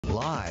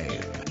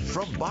Live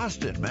from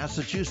Boston,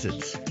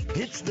 Massachusetts,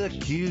 it's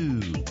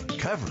theCUBE,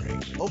 covering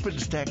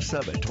OpenStack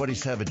Summit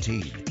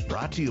 2017.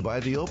 Brought to you by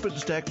the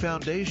OpenStack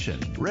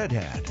Foundation, Red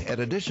Hat, and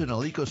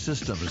additional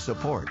ecosystem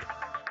support.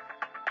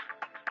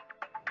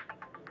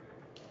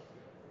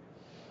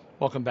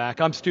 Welcome back.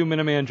 I'm Stu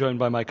Miniman, joined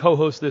by my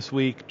co-host this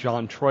week,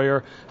 John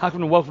Troyer.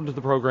 Welcome to the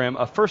program,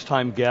 a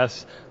first-time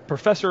guest,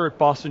 professor at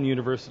Boston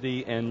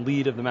University and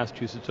lead of the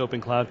Massachusetts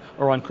Open Cloud,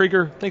 Orran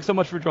Krieger. Thanks so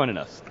much for joining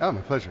us. Oh,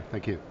 my pleasure.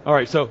 Thank you. All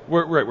right, so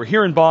we're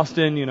here in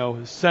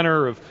Boston,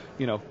 center of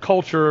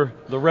culture,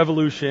 the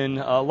revolution,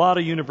 a lot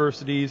of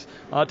universities.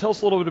 Tell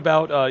us a little bit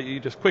about,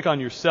 just quick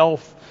on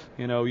yourself,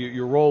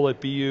 your role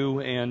at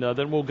BU, and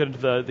then we'll get into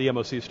the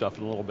MOC stuff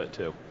in a little bit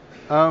too.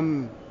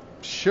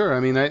 Sure. I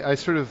mean, I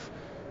sort of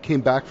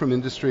came back from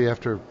industry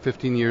after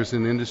 15 years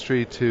in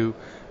industry to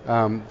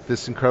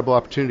this incredible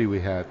opportunity we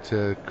had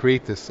to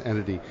create this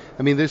entity.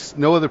 I mean, there's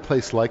no other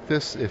place like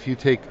this. If you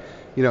take,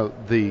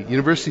 the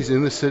universities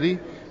in the city,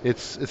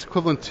 it's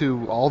equivalent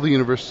to all the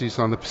universities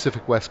on the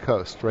Pacific West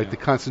Coast, right? Yeah. The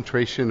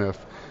concentration of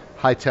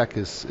high tech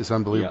is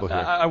unbelievable here.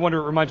 I wonder,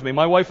 it reminds me,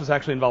 my wife was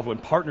actually involved when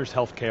Partners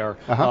Healthcare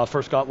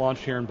first got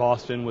launched here in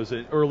Boston. Was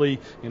it early,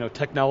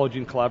 technology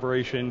and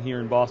collaboration here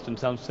in Boston?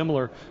 Sounds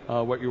similar,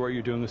 what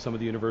you're doing with some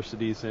of the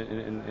universities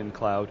in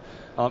cloud.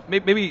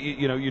 Maybe,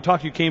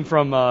 you came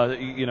from,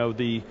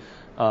 the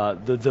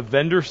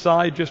vendor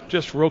side,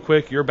 just real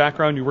quick, your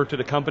background, you worked at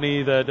a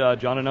company that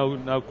John and I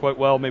know quite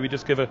well. Maybe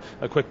just give a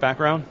quick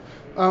background.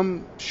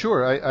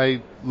 Sure,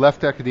 I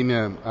left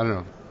academia, I don't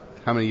know,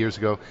 how many years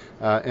ago,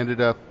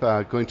 ended up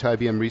going to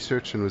IBM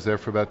Research and was there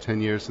for about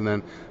 10 years, and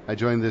then I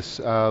joined this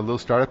little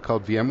startup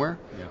called VMware,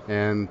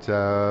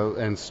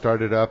 and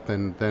started up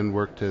and then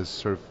worked as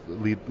sort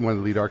of one of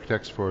the lead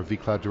architects for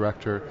vCloud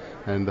Director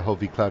and the whole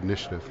vCloud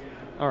initiative.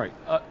 All right,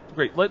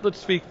 great. Let's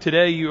speak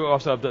today. You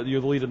also have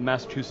you're the lead of the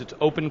Massachusetts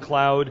Open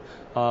Cloud.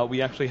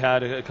 We actually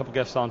had a couple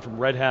guests on from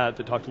Red Hat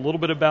that talked a little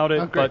bit about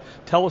it. But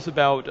tell us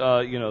about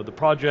the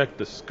project,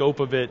 the scope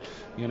of it.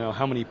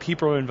 How many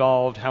people are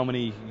involved, how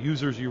many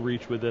users you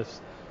reach with this.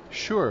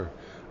 Sure.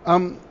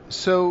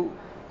 So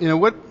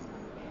what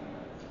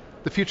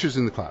the future's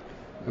in the cloud.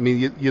 I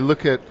mean, you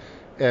look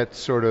at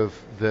sort of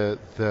the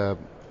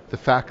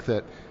fact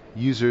that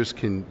users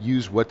can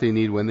use what they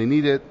need when they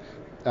need it.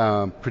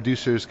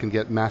 Producers can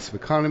get massive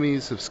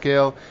economies of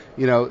scale.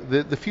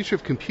 The future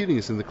of computing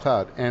is in the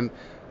cloud. And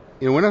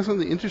when I was on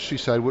the industry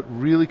side, what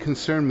really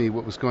concerned me,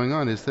 what was going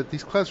on, is that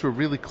these clouds were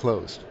really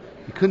closed.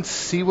 You couldn't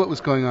see what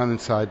was going on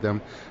inside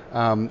them.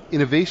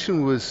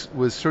 Innovation was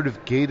sort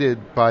of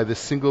gated by the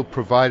single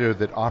provider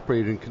that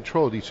operated and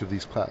controlled each of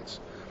these clouds.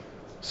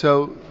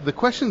 So the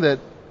question that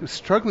I was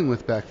struggling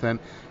with back then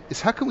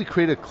is, how can we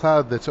create a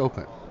cloud that's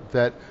open,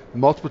 that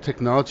multiple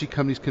technology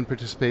companies can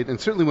participate, and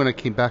certainly when I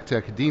came back to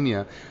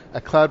academia, a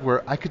cloud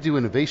where I could do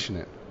innovation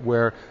in,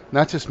 where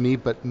not just me,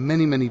 but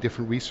many, many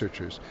different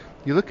researchers.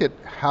 You look at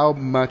how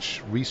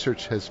much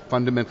research has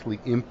fundamentally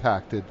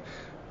impacted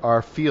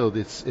our field,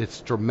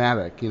 it's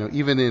dramatic.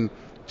 Even in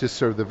just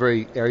sort of the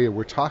very area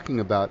we're talking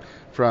about,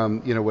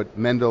 from what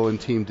Mendel and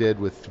team did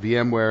with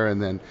VMware,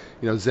 and then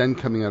Zen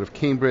coming out of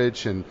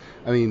Cambridge, and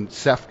I mean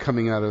Ceph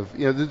coming out of,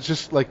 there's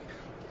just like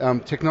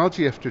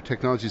technology after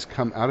technology has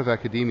come out of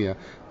academia,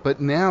 but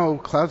now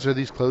clouds are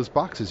these closed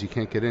boxes you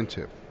can't get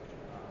into.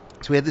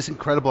 So we had this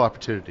incredible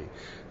opportunity.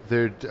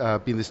 There'd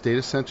been this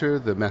data center,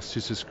 the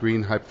Massachusetts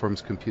Green High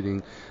Performance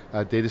Computing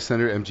Data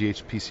Center,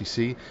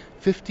 MGH-PCC,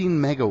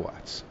 15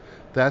 megawatts.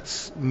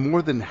 That's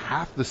more than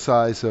half the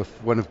size of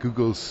one of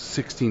Google's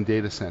 16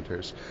 data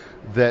centers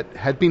that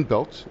had been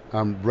built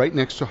right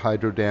next to a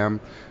hydro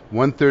dam,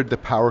 1/3 the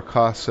power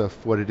costs of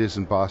what it is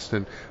in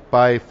Boston,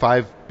 by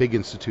 5 big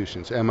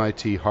institutions,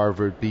 MIT,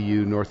 Harvard,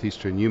 BU,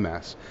 Northeastern,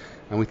 UMass.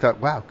 And we thought,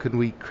 wow, couldn't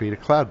we create a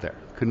cloud there?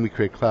 Couldn't we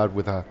create a cloud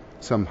with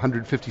some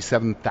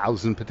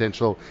 157,000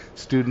 potential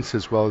students,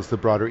 as well as the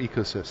broader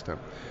ecosystem?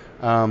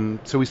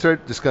 So we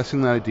started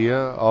discussing the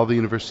idea. All the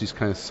universities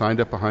kind of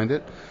signed up behind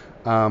it.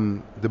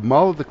 The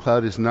model of the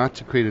cloud is not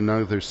to create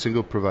another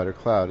single provider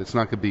cloud. It's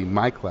not going to be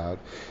my cloud.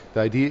 The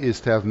idea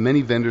is to have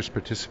many vendors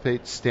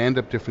participate, stand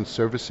up different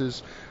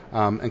services,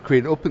 and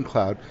create an open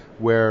cloud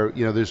where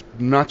there's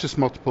not just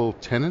multiple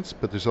tenants,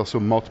 but there's also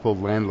multiple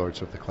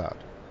landlords of the cloud.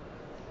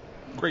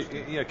 Great.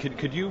 Yeah.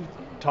 Could you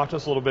talk to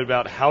us a little bit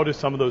about how do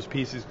some of those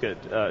pieces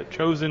get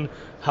chosen?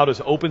 How does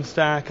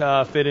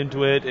OpenStack fit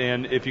into it?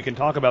 And if you can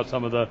talk about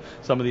some of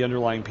the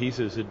underlying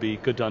pieces, it'd be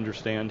good to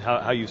understand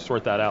how you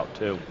sort that out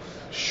too.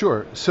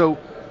 Sure. So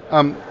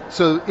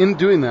in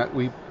doing that,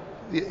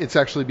 it's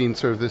actually been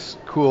sort of this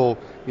cool.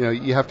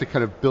 You have to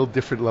kind of build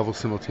different levels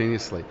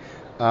simultaneously.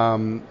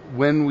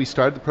 When we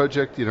started the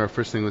project, our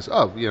first thing was,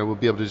 we'll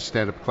be able to just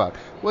stand up a cloud.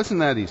 It wasn't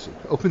that easy.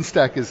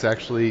 OpenStack is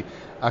actually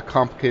a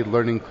complicated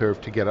learning curve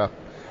to get up.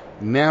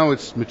 Now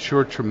it's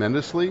matured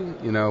tremendously.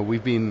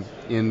 We've been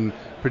in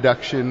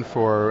production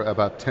for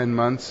about 10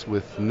 months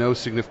with no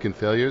significant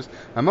failures.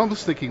 I'm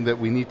almost thinking that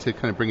we need to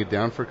kind of bring it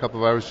down for a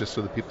couple of hours just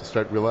so that people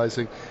start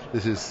realizing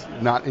this is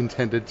not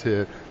intended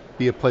to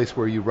be a place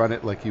where you run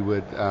it like you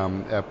would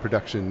a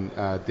production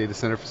data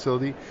center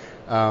facility.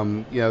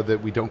 that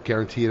we don't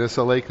guarantee an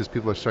SLA because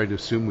people are starting to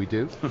assume we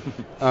do.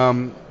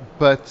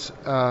 But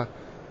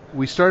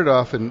we started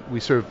off and we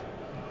sort of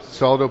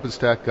installed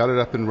OpenStack, got it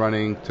up and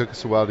running, took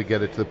us a while to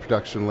get it to the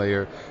production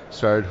layer,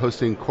 started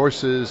hosting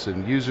courses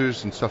and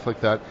users and stuff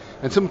like that,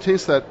 and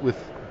simultaneously that with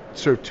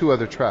sort of two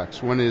other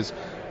tracks. One is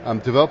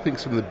developing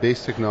some of the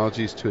base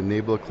technologies to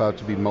enable a cloud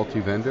to be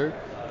multi-vendor.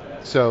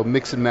 So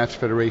mix and match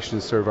federation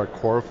is sort of our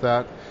core of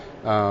that,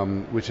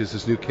 which is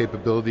this new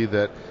capability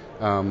that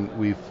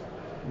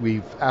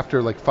we've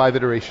after like 5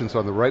 iterations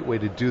on the right way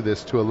to do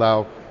this to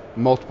allow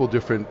multiple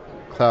different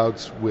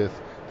clouds with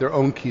their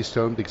own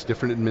keystone, because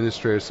different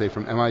administrators, say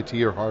from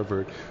MIT or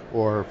Harvard,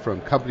 or from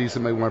companies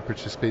that might want to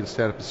participate in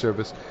stand up a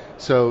service.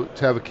 So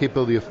to have a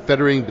capability of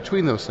federating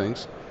between those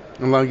things,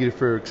 allowing you to,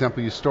 for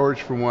example, use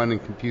storage from one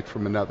and compute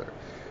from another.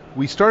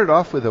 We started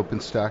off with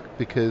OpenStack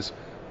because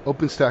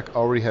OpenStack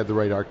already had the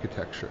right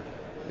architecture.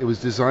 It was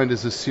designed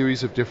as a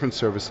series of different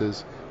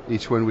services,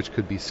 each one which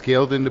could be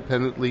scaled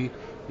independently,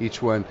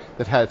 each one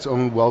that had its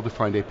own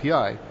well-defined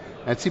API.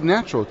 And it seemed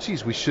natural,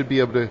 geez, we should be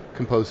able to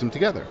compose them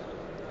together.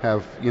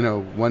 Have,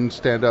 one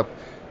stand up,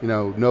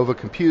 Nova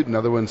Compute,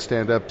 another one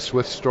stand up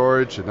Swift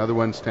Storage, another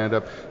one stand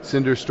up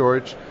Cinder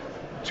Storage.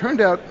 Turned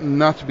out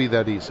not to be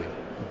that easy.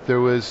 There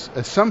was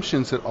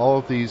assumptions that all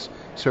of these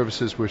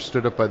services were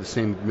stood up by the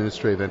same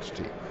administrative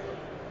entity.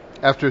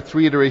 After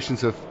 3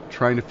 iterations of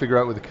trying to figure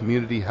out with the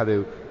community how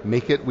to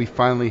make it, we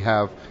finally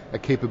have a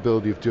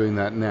capability of doing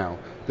that now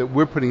that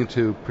we're putting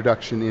into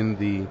production in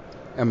the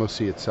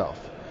MOC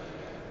itself.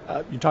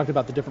 You talked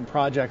about the different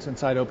projects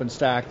inside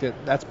OpenStack.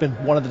 That's been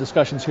one of the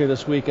discussions here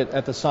this week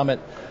at the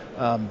summit.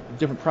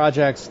 Different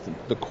projects,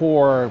 the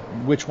core,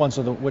 which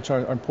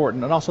are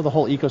important, and also the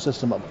whole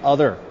ecosystem of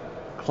other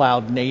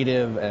cloud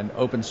native and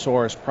open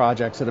source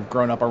projects that have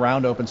grown up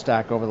around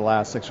OpenStack over the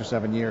last 6 or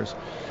 7 years.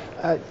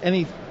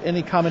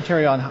 Any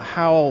commentary on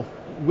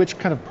which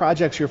kind of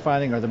projects you're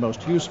finding are the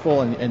most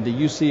useful and do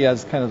you see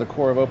as kind of the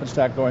core of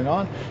OpenStack going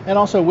on? And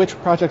also which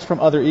projects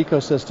from other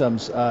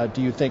ecosystems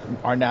do you think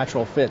are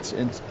natural fits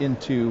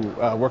into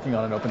working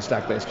on an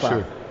OpenStack-based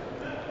cloud?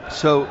 Sure.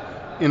 So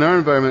in our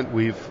environment,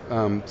 we've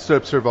stood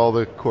up sort of all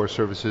the core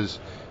services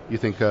you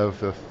think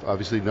of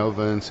obviously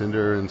Nova and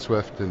Cinder and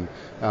Swift, and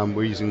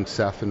we're using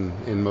Ceph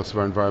in most of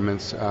our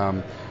environments,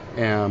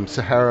 and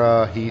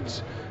Sahara,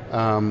 Heat.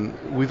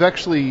 We've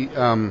actually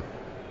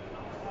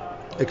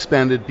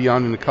expanded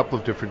beyond in a couple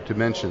of different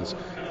dimensions.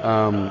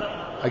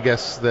 I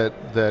guess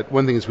that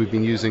one thing is we've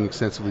been using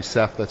extensively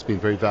Ceph. That's been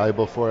very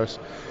valuable for us,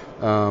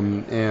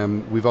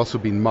 and we've also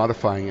been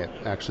modifying it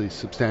actually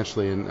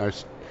substantially. And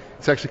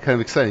it's actually kind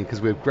of exciting because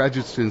we have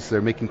graduate students that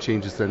are making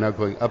changes that are now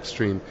going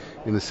upstream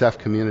in the Ceph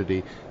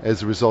community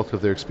as a result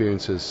of their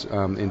experiences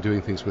in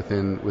doing things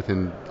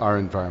within our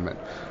environment.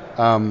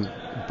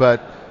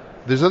 But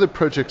there's other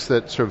projects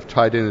that sort of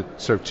tied in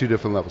at sort of 2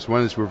 different levels.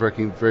 One is we're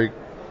working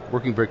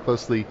very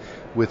closely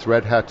with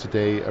Red Hat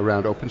today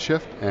around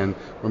OpenShift, and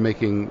we're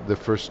making the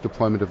first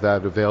deployment of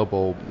that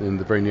available in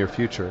the very near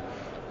future.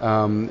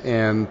 And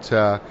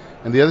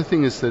the other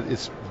thing is that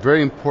it's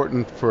very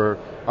important for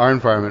our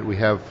environment. We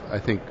have, I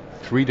think,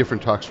 3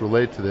 different talks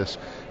related to this,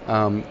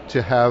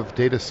 to have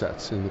data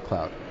sets in the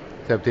cloud,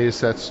 to have data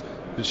sets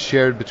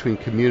shared between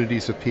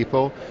communities of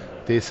people,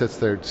 data sets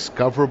that are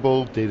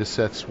discoverable, data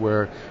sets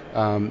where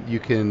you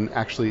can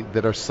actually,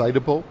 that are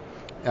citable.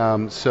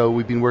 So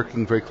we've been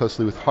working very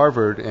closely with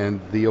Harvard and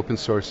the open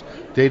source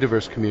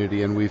Dataverse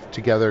community, and we've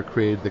together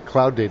created the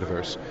Cloud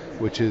Dataverse,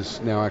 which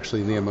is now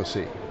actually in the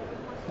MOC.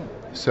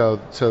 So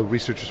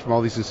researchers from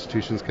all these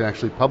institutions can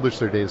actually publish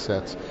their data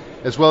sets,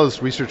 as well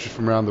as researchers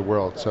from around the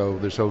world. So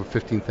there's over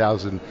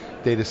 15,000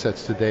 data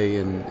sets today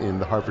in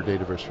the Harvard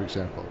Dataverse, for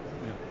example.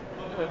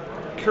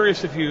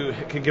 Curious if you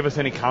can give us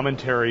any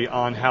commentary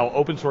on how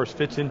open source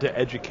fits into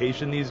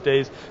education these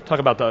days. Talk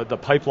about the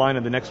pipeline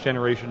of the next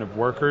generation of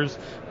workers.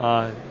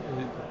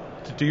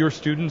 Do your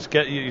students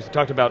you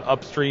talked about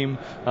upstream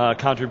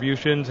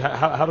contributions,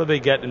 how do they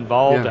get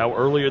involved? Yeah. How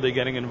early are they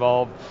getting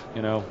involved?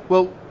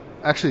 Well,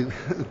 actually,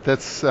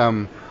 that's sort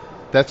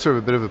of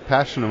a bit of a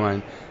passion of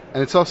mine.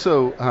 And it's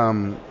also,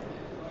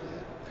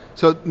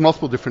 so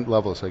multiple different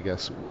levels, I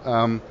guess.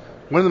 One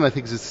of them I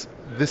think is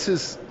this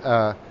is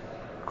a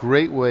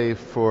great way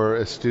for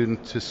a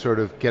student to sort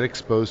of get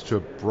exposed to a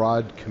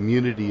broad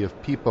community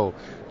of people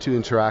to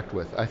interact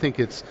with. I think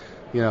it's,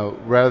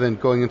 rather than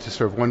going into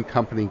sort of one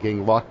company and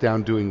getting locked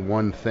down doing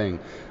one thing,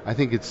 I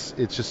think it's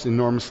just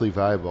enormously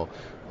valuable.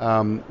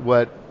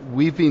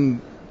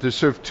 There's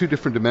sort of 2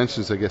 different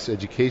dimensions, I guess,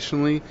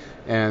 educationally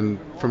and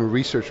from a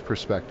research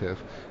perspective,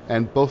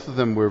 and both of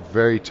them were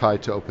very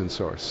tied to open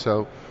source.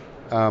 So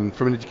from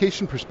an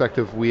education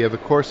perspective, we have a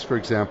course, for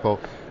example.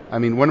 I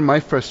mean, one of my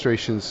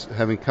frustrations,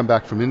 having come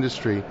back from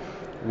industry,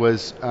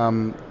 was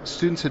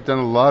students had done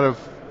a lot of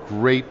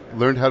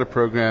learned how to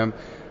program,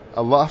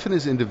 often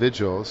as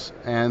individuals,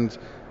 and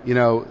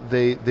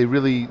they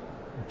really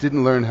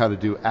didn't learn how to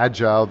do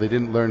agile, they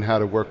didn't learn how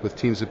to work with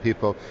teams of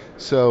people.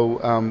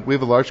 So we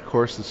have a large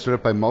course that's stood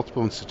up by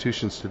multiple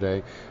institutions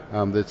today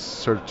that's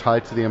sort of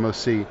tied to the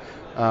MOC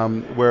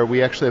where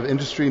we actually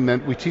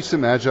have we teach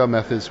them agile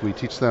methods, we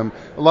teach them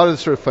a lot of the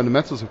sort of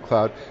fundamentals of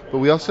cloud, but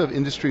we also have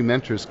industry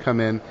mentors come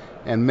in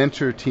and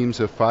mentor teams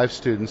of 5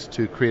 students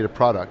to create a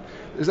product.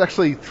 There's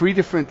actually 3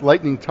 different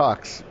lightning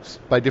talks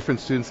by different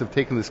students who have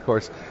taken this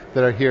course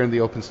that are here in the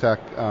OpenStack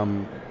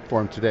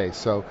forum today.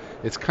 So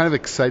it's kind of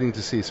exciting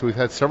to see. So we've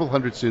had several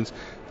hundred students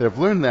that have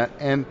learned that,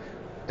 and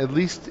at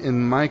least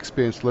in my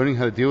experience, learning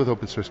how to deal with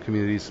open source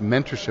communities,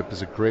 mentorship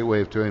is a great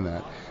way of doing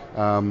that.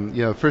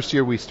 First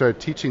year we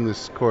started teaching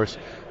this course,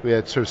 we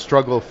had sort of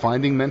struggle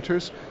finding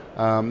mentors.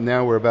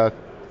 Now we're about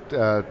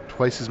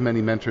twice as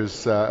many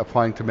mentors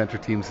applying to mentor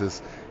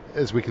teams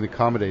as we can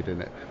accommodate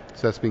in it.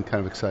 So that's been kind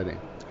of exciting.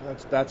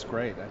 That's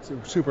great. That's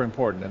super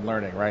important in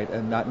learning, right?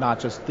 And not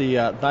just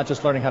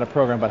learning how to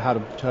program, but how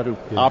to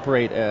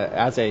operate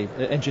as a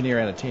engineer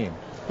and a team.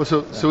 Well,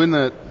 so in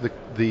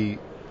the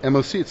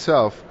MOC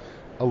itself,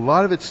 a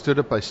lot of it stood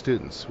up by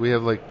students. We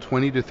have like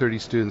 20 to 30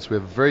 students. We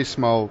have a very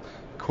small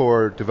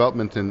core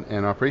development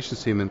and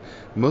operations team, and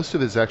most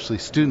of it is actually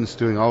students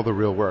doing all the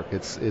real work.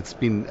 It's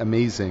been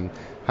amazing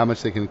how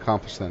much they can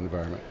accomplish in that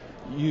environment.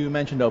 You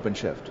mentioned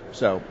OpenShift.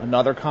 So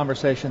another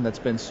conversation that's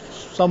been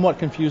somewhat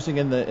confusing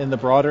in the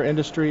broader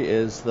industry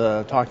is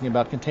the talking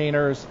about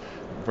containers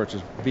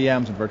versus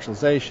VMs and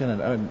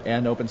virtualization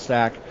and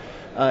OpenStack.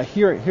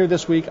 Here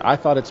this week, I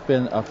thought it's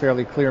been a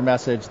fairly clear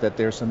message that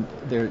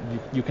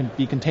you can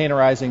be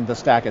containerizing the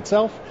stack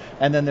itself,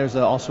 and then there's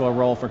also a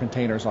role for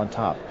containers on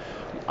top.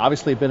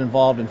 Obviously, been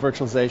involved in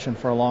virtualization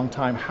for a long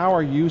time. How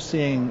are you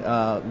seeing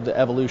the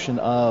evolution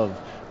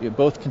of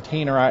both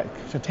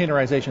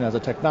containerization as a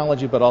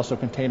technology, but also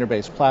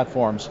container-based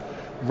platforms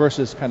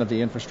versus kind of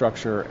the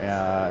infrastructure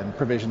and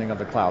provisioning of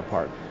the cloud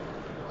part?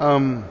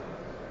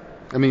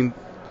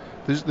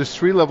 There's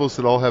 3 levels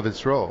that all have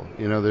its role.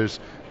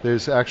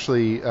 There's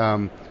actually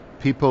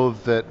people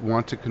that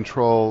want to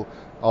control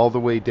all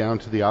the way down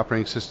to the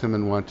operating system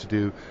and want to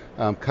do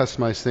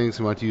customized things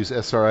and want to use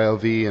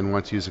SRILV and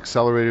want to use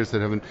accelerators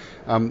that haven't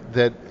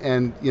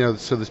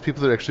so there's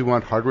people that actually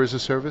want hardware as a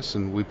service,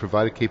 and we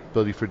provide a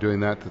capability for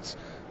doing that that's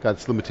got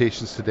its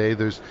limitations today.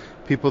 There's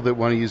people that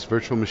want to use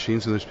virtual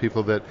machines, and there's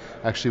people that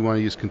actually want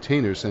to use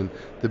containers, and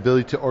the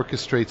ability to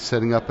orchestrate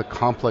setting up a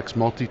complex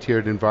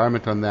multi-tiered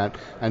environment on that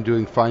and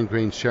doing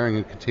fine-grained sharing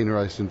in a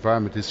containerized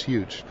environment is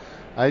huge.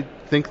 I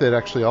think that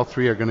actually all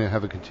 3 are going to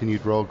have a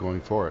continued role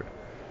going forward.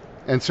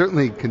 And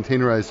certainly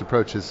containerized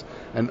approach is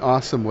an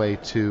awesome way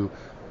to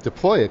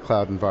deploy a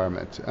cloud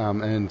environment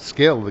and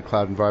scale the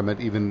cloud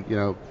environment, even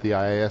the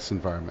IIS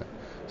environment.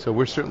 So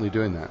we're certainly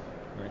doing that.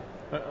 Right.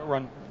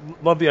 Ron,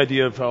 love the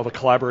idea of all the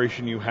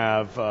collaboration you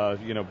have,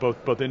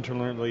 both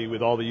internally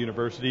with all the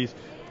universities.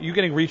 Are you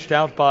getting reached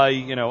out by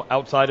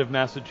outside of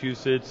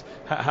Massachusetts?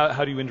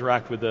 How do you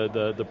interact with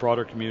the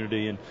broader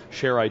community and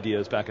share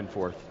ideas back and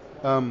forth?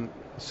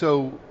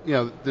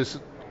 There's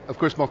of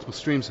course multiple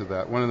streams of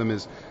that. One of them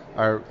is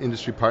our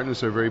industry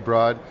partners are very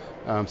broad.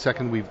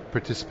 Second, we've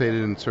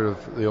participated in sort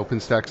of the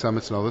OpenStack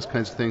summits and all those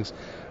kinds of things.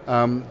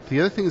 The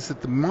other thing is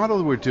that the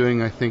model we're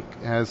doing, I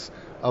think, has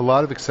a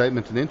lot of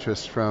excitement and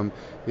interest from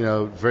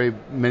very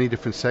many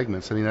different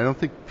segments. I don't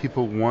think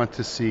people want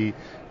to see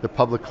the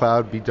public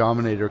cloud be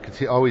dominated or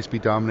always be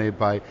dominated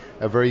by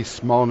a very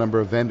small number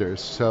of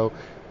vendors. So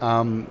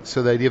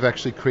the idea of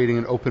actually creating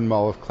an open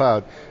mall of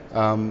cloud.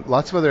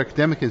 Lots of other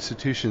academic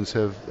institutions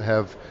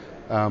have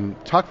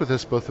talked with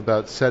us both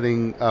about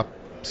setting up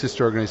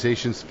sister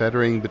organizations,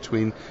 federating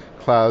between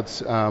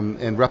clouds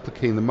and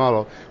replicating the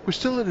model. We're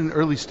still at an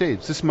early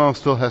stage. This model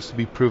still has to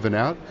be proven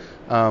out.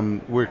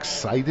 We're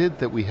excited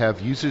that we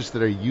have users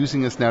that are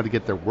using us now to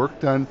get their work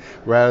done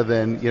rather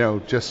than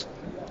just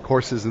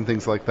courses and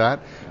things like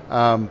that.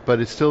 But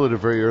it's still at a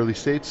very early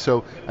stage.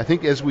 So I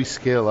think as we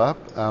scale up,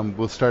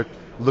 we'll start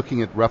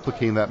looking at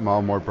replicating that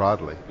model more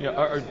broadly.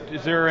 Yeah,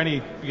 is there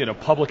any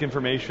public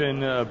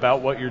information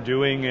about what you're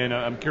doing? And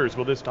I'm curious,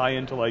 will this tie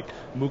into like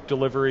MOOC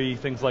delivery,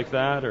 things like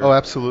that? Or? Oh,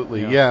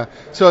 absolutely, yeah.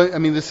 So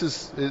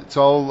it's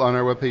all on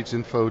our webpage,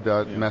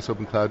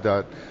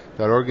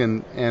 info.massopencloud.org,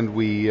 and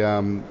we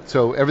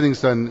so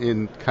everything's done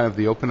in kind of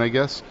the open, I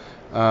guess.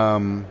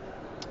 So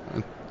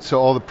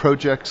all the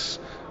projects.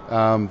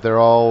 Everything's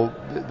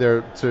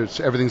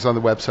on the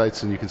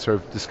websites, and you can sort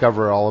of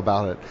discover all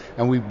about it.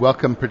 And we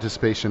welcome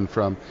participation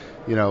from,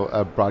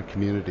 a broad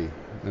community,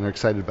 and are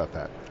excited about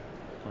that.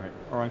 All right,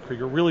 Orran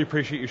Krieger, really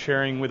appreciate you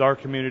sharing with our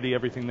community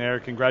everything there.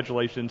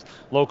 Congratulations,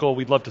 local.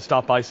 We'd love to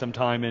stop by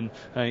sometime and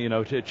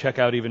to check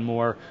out even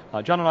more.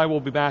 John and I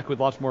will be back with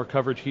lots more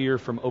coverage here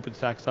from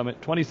OpenStack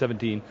Summit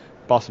 2017,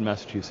 Boston,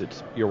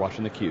 Massachusetts. You're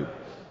watching theCUBE.